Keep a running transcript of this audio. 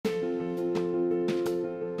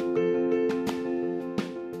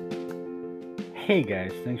Hey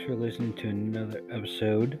guys, thanks for listening to another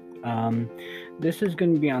episode. This is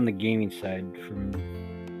going to be on the gaming side from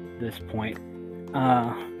this point.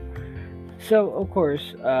 Uh, so of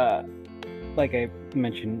course, like I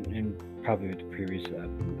mentioned in probably the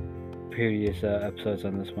previous episodes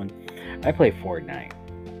on this one, I play Fortnite,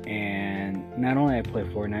 and not only I play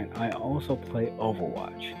Fortnite, I also play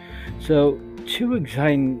Overwatch. So two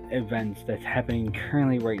exciting events that's happening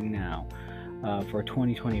currently right now for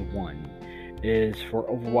 2021 is for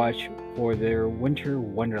Overwatch for their Winter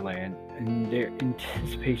Wonderland and their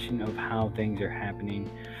anticipation of how things are happening.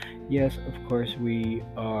 Yes, of course, we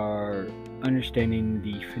are understanding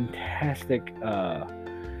the fantastic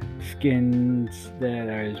skins that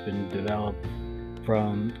has been developed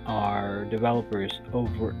from our developers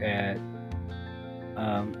over at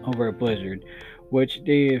Blizzard, which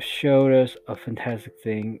they have showed us a fantastic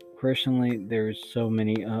thing. Personally, there's so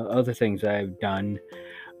many other things I've done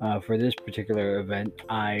for this particular event.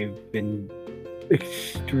 I've been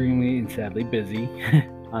extremely and sadly busy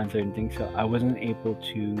on certain things, so I wasn't able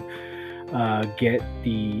to get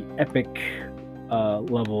the epic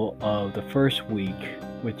level of the first week,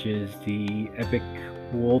 which is the epic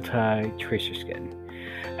multi tracer skin.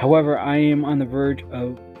 However, I am on the verge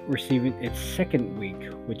of receiving its second week,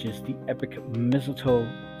 which is the epic mistletoe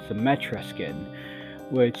Symmetra skin,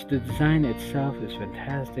 which the design itself is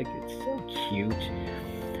fantastic. It's so cute,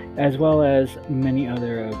 as well as many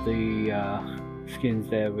other of the skins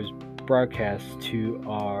that was broadcast to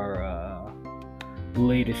our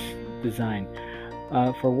latest design.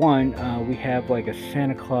 For one, we have like a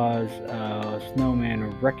Santa Claus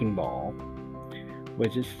snowman wrecking ball,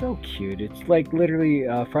 which is so cute. It's like literally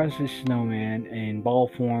a frosted snowman in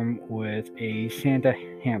ball form with a Santa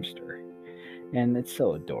hamster, and it's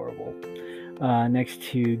so adorable. Next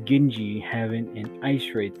to Genji having an Ice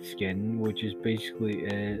Wraith skin, which is basically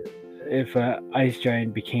if an ice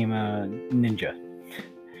giant became a ninja.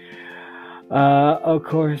 Of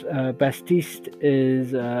course, Baptiste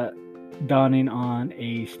is donning on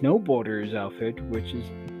a snowboarder's outfit, which is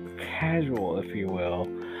casual, if you will,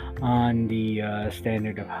 on the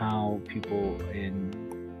standard of how people in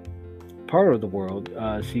part of the world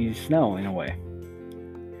see snow in a way.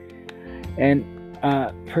 And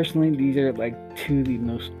personally, these are like two of the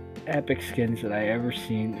most epic skins that I ever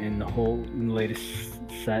seen in the whole latest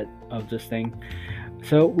set of this thing.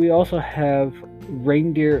 So we also have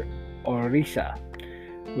Reindeer Orisa,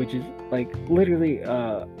 which is like literally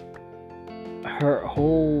her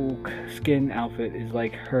whole skin outfit is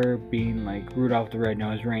like her being like Rudolph the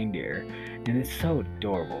Red-Nosed Reindeer, and it's so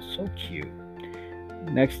adorable, so cute.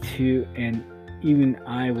 Next to, and even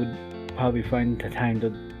I would probably find the time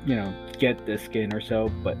to get this skin or so,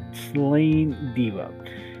 but Slain Diva,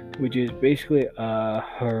 which is basically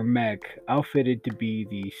her mech outfitted to be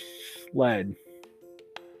the sled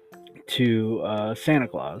to Santa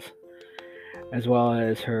Claus, as well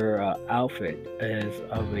as her outfit is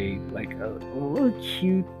of a little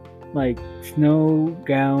cute like snow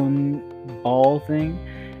gown ball thing,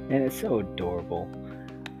 and it's so adorable.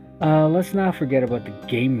 Let's not forget about the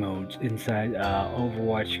game modes inside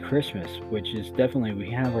Overwatch Christmas, which is definitely,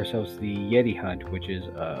 we have ourselves the Yeti Hunt, which is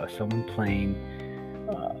someone playing,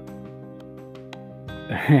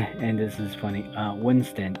 and this is funny,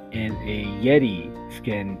 Winston in a Yeti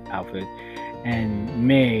skin outfit, and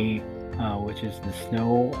May, which is the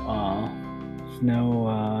snow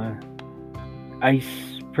ice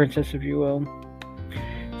princess, if you will,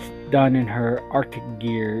 done in her Arctic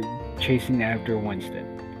gear, chasing after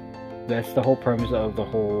Winston. That's the whole premise of the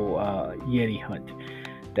whole Yeti hunt,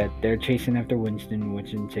 that they're chasing after Winston,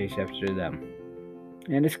 Winston chase after them,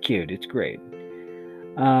 and it's cute, it's great.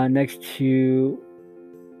 Next to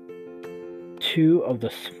two of the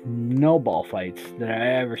snowball fights that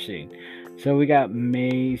I ever seen. So we got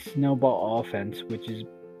May Snowball Offense, which is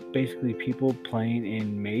basically people playing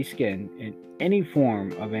in May skin in any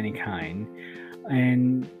form of any kind,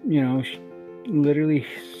 and literally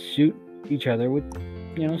shoot each other with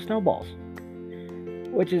snowballs,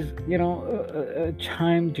 which is a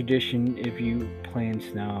time tradition if you play in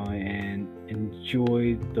snow and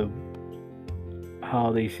enjoy the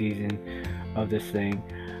holiday season of this thing.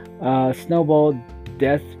 Snowball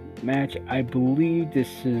Death Match, I believe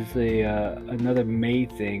this is another May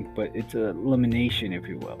thing, but it's an elimination, if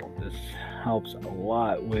you will. This helps a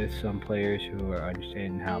lot with some players who are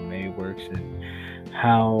understanding how May works and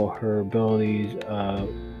how her abilities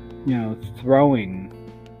throwing,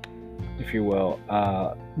 if you will,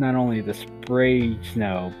 not only the spray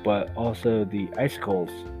snow but also the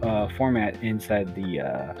icicles format inside the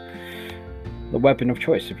weapon of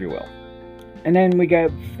choice, if you will. And then we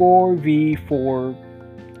got 4v4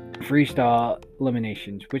 freestyle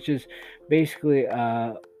eliminations, which is basically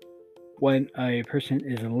when a person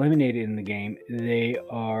is eliminated in the game, they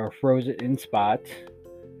are frozen in spots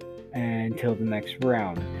until the next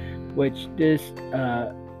round, which this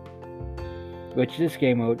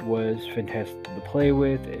game mode was fantastic to play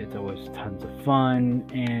with. It's always tons of fun,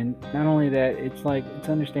 and not only that, it's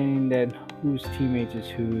understanding that whose teammates is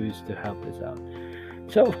whose to help us out.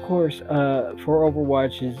 So of course, for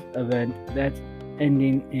Overwatch's event, that's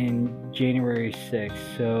ending in January 6th.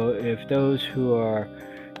 So if those who are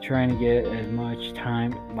trying to get as much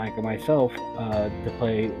time, like myself, to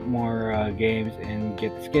play more games and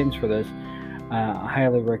get the skins for this, I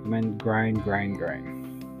highly recommend grind.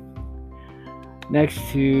 Next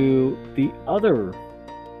to the other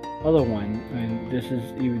one, and this is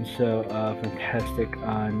even so fantastic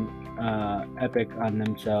on Epic on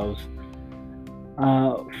themselves.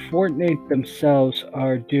 Fortnite themselves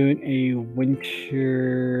are doing a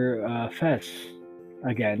winter fest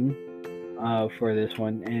again for this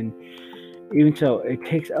one, and even so, it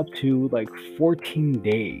takes up to like 14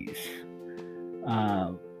 days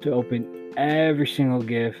to open every single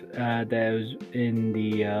gift that was in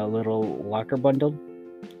the little locker bundle,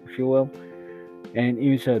 if you will. And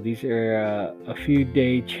even so, these are a few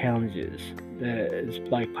day challenges that is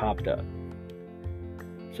like popped up.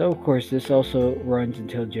 So of course, this also runs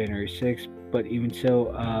until January 6th, but even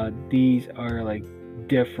so, these are like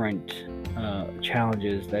different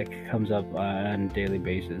challenges that comes up on a daily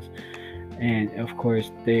basis, and of course,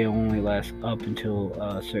 they only last up until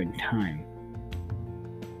a certain time.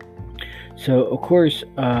 So of course,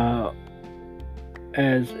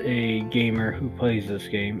 as a gamer who plays this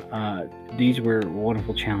game, these were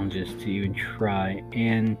wonderful challenges to even try,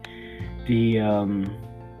 and the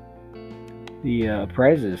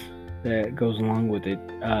prizes that goes along with it,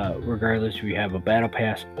 regardless if you have a battle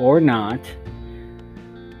pass or not.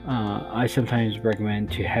 I sometimes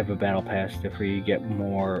recommend to have a battle pass if you get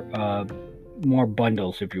more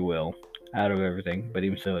bundles, if you will, out of everything. But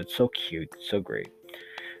even so, it's so cute, so great.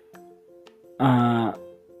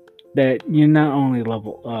 That you not only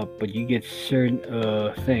level up, but you get certain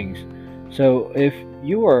things. So if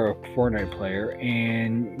you are a Fortnite player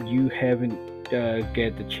and you haven't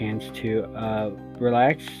get the chance to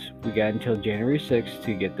relax, we got until January 6th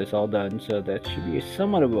to get this all done, so that should be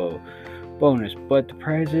somewhat of a bonus. But the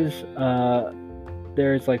prizes,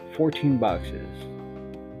 there's like 14 boxes,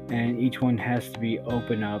 and each one has to be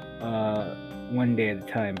opened up one day at a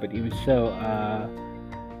time. But even so,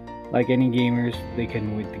 like any gamers, they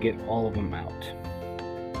can wait to get all of them out.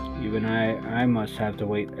 Even I must have to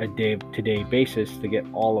wait a day-to-day basis to get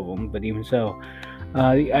all of them. But even so,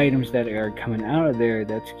 the items that are coming out of there,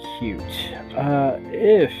 that's cute.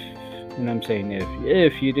 If, and I'm saying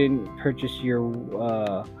if you didn't purchase your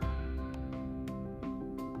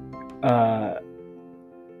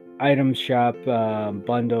item shop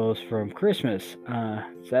bundles from Christmas,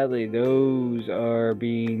 sadly those are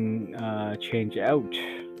being changed out.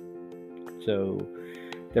 So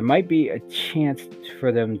there might be a chance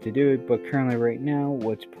for them to do it, but currently right now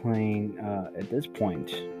what's playing at this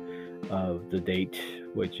point of the date,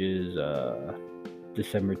 which is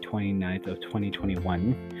December 29th of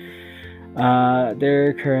 2021,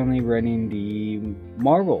 they're currently running the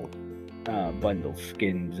Marvel bundle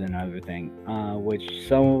skins and everything, which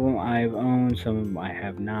some of them I've owned, some of them I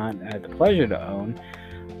have not had the pleasure to own.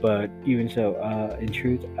 But even so, in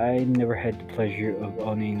truth, I never had the pleasure of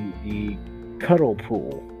owning the Cuddle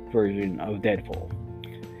Pool version of Deadpool.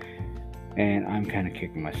 And I'm kind of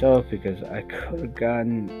kicking myself because I could have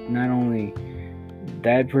gotten not only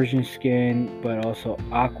that version skin, but also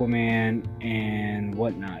Aquaman and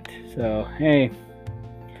whatnot. So, hey,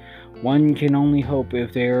 one can only hope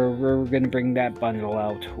if they're going to bring that bundle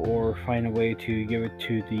out or find a way to give it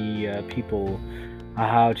to the people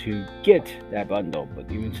how to get that bundle. But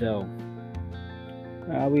even so,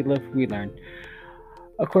 we live, we learn.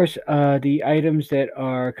 Of course, the items that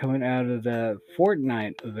are coming out of the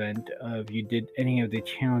Fortnite event, if you did any of the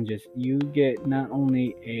challenges, you get not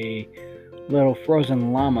only a little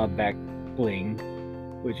frozen llama back bling,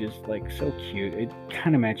 which is like so cute. It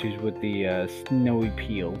kind of matches with the snowy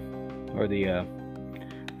peel, or the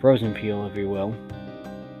frozen peel, if you will.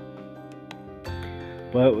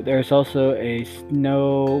 But there's also a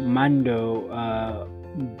Snow Mando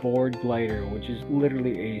board glider, which is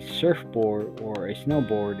literally a surfboard or a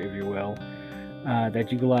snowboard, if you will,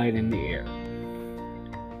 that you glide in the air.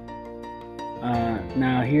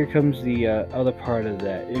 Now here comes the other part of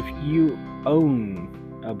that. If you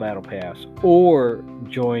own a battle pass or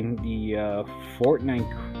join the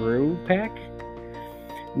Fortnite crew pack,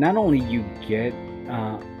 not only you get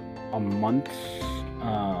a month's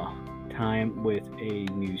time with a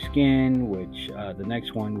new skin, which the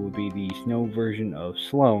next one will be the snow version of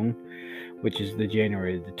Sloan, which is the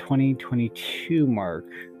January the 2022 mark.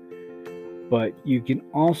 But you can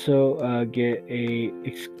also get a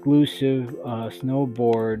exclusive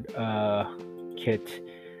snowboard kit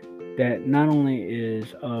that not only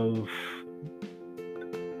is of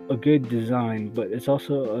a good design, but it's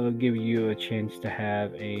also give you a chance to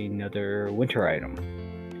have another winter item.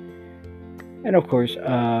 And of course,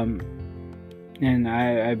 and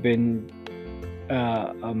I've been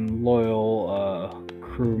a loyal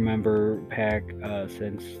crew member pack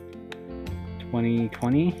since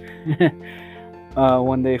 2020.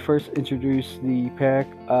 When they first introduced the pack,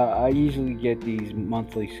 I usually get these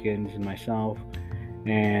monthly skins myself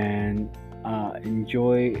and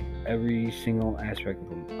enjoy every single aspect of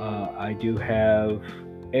them. I do have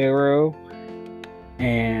Arrow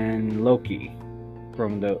and Loki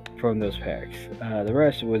from those packs. The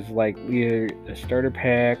rest was like either a starter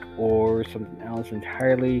pack or something else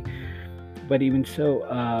entirely. But even so,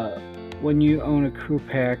 when you own a crew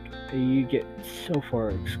pack, you get so far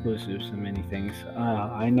exclusives to many things.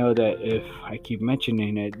 I know that if I keep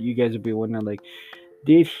mentioning it, you guys will be wondering, like,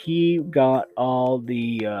 did he got all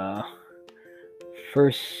the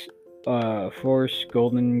first Force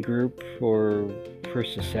Golden group for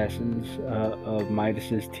First Assassins of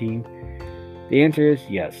Midas's team? The answer is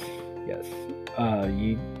yes.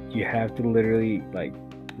 You have to literally like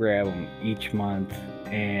grab them each month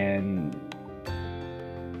and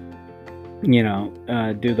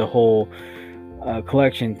do the whole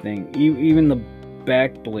collection thing. Even the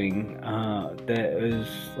back bling that is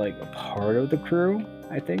like a part of the crew,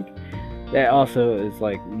 I think, that also is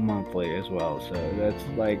like monthly as well. So that's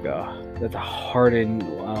like that's a hardened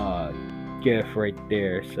gift right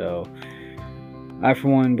there. So I for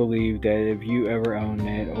one believe that if you ever own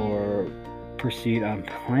it or proceed on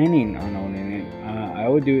planning on owning it, I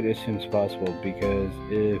would do it as soon as possible, because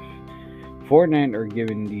if Fortnite are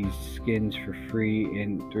giving these skins for free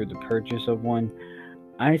and through the purchase of one,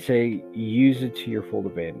 I say use it to your full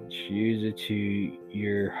advantage. Use it to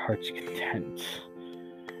your heart's content.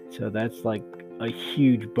 So that's like a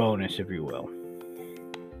huge bonus, if you will.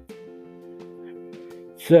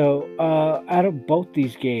 So out of both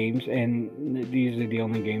these games, and these are the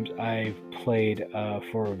only games I've played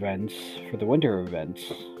for events, for the winter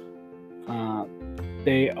events,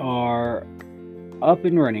 they are up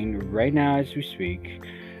and running right now as we speak.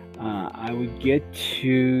 I would get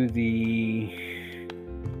to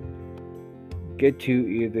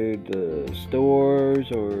either the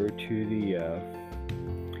stores or to the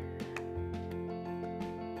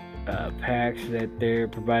packs that they're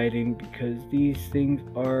providing, because these things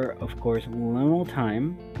are, of course, limited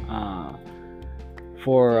time.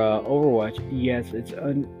 For Overwatch, yes, it's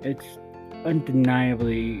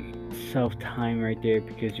undeniably self-time right there,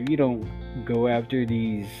 because if you don't go after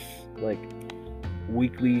these like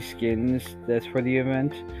weekly skins that's for the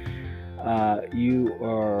event, you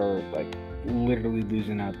are like literally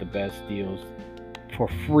losing out the best deals for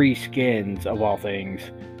free skins of all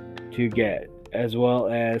things to get, as well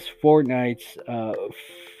as Fortnite's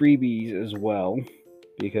freebies as well,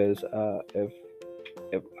 because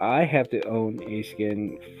if I have to own a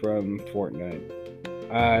skin from Fortnite,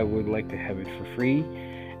 I would like to have it for free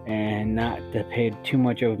and not to pay too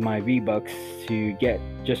much of my V-Bucks to get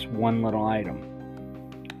just one little item.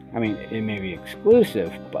 I mean, it may be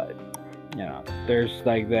exclusive, but there's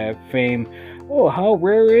like that fame, oh, how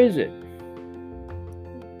rare is it?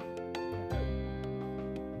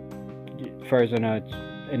 As far as I know, it's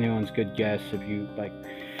anyone's good guess. If you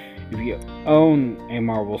own a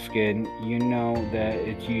Marvel skin, you know that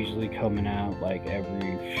it's usually coming out like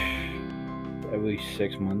every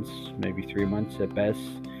 6 months, maybe 3 months at best.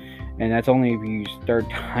 And that's only if you start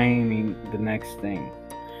timing the next thing.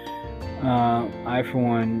 I, for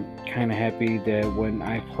one, kind of happy that when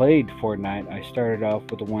I played Fortnite, I started off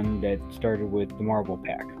with the one that started with the Marvel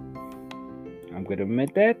pack. I'm going to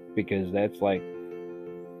admit that, because that's like,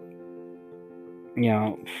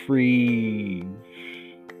 free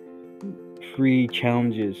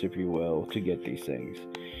challenges, if you will, to get these things.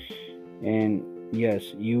 And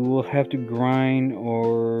yes, you will have to grind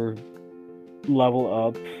or level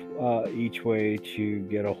up each way to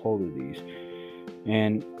get a hold of these,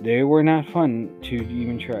 and they were not fun to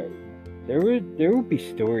even try. There would be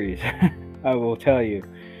stories I will tell you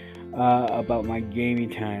about my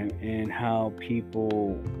gaming time and how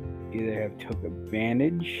people either have took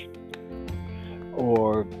advantage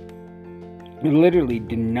or literally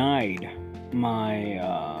denied my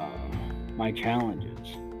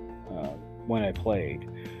challenges when I played,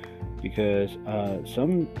 because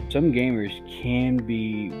some gamers can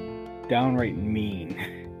be downright mean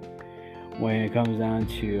when it comes down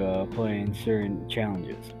to playing certain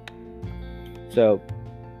challenges. So,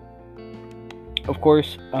 of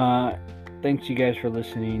course, thanks you guys for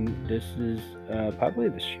listening. This is probably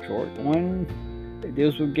the short one that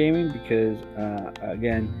deals with gaming because,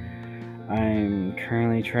 again, I'm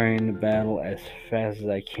currently trying to battle as fast as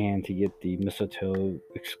I can to get the mistletoe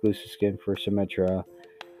exclusive skin for Symmetra.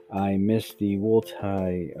 I missed the wool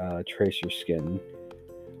tie tracer skin,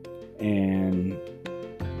 and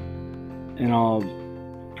in all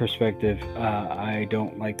perspective, I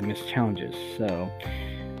don't like the missed challenges. So,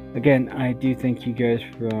 again, I do thank you guys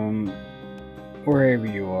from wherever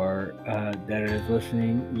you are that is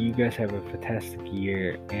listening. You guys have a fantastic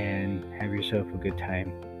year and have yourself a good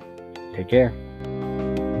time. Take care.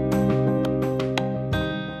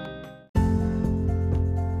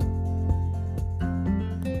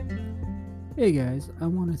 Hey guys, I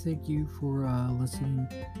want to thank you for listening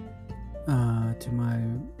to my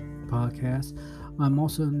podcast. I'm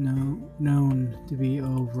also known to be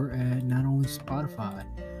over at not only Spotify,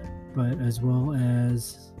 but as well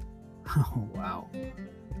as, oh wow,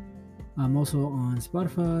 I'm also on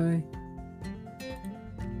Spotify,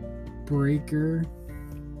 Breaker,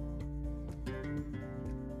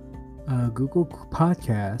 Google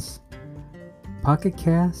Podcasts, Pocket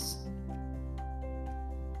Casts,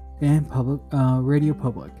 and Radio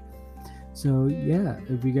Public. So yeah,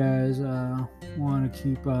 if you guys want to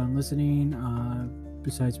keep listening,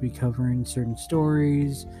 besides me covering certain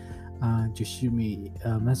stories, just shoot me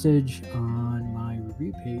a message on my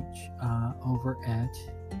review page over at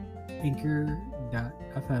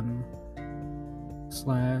anchor.fm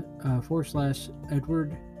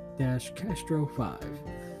 /Edward-Castro5.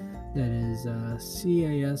 That is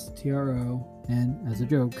CASTRO, and as a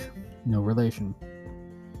joke, no relation.